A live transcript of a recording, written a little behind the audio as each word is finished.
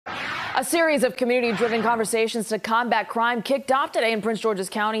A series of community-driven conversations to combat crime kicked off today in Prince George's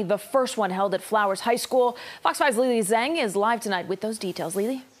County. The first one held at Flowers High School. Fox 5's Lili Zheng is live tonight with those details.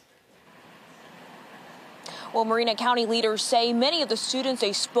 Lili? Well, Marina County leaders say many of the students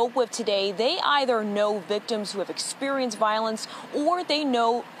they spoke with today, they either know victims who have experienced violence or they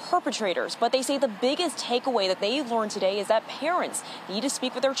know perpetrators. But they say the biggest takeaway that they learned today is that parents need to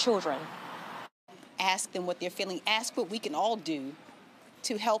speak with their children. Ask them what they're feeling. Ask what we can all do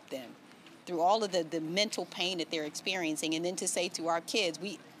to help them through all of the mental pain that they're experiencing. And then to say to our kids,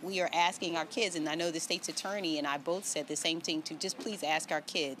 we are asking our kids, and I know the state's attorney and I both said the same thing, to just please ask our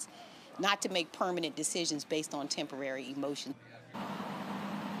kids not to make permanent decisions based on temporary emotion.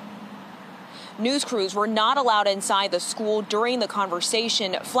 News crews were not allowed inside the school during the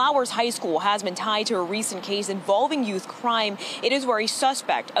conversation. Flowers High School has been tied to a recent case involving youth crime. It is where a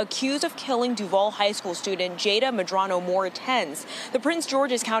suspect accused of killing Duval High School student Jada Medrano Moore attends. The Prince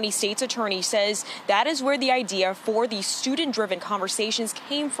George's County State's Attorney says that is where the idea for these student-driven conversations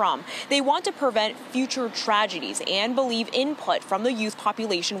came from. They want to prevent future tragedies and believe input from the youth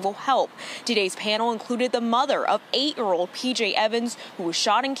population will help. Today's panel included the mother of 8-year-old PJ Evans, who was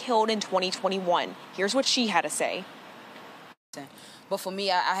shot and killed in 2021. Here's what she had to say. But for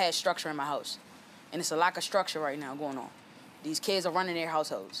me, I had structure in my house, and it's a lack of structure right now going on. These kids are running their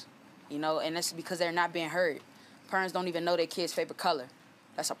households, you know, and that's because they're not being heard. Parents don't even know their kids' favorite color.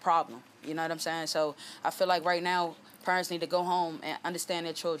 That's a problem, you know what I'm saying? So I feel like right now, parents need to go home and understand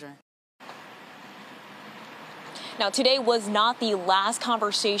their children. Now, today was not the last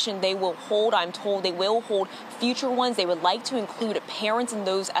conversation they will hold. I'm told they will hold future ones. They would like to include parents in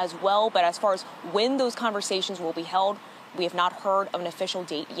those as well. But as far as when those conversations will be held, we have not heard of an official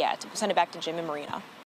date yet. We'll send it back to Jim and Marina.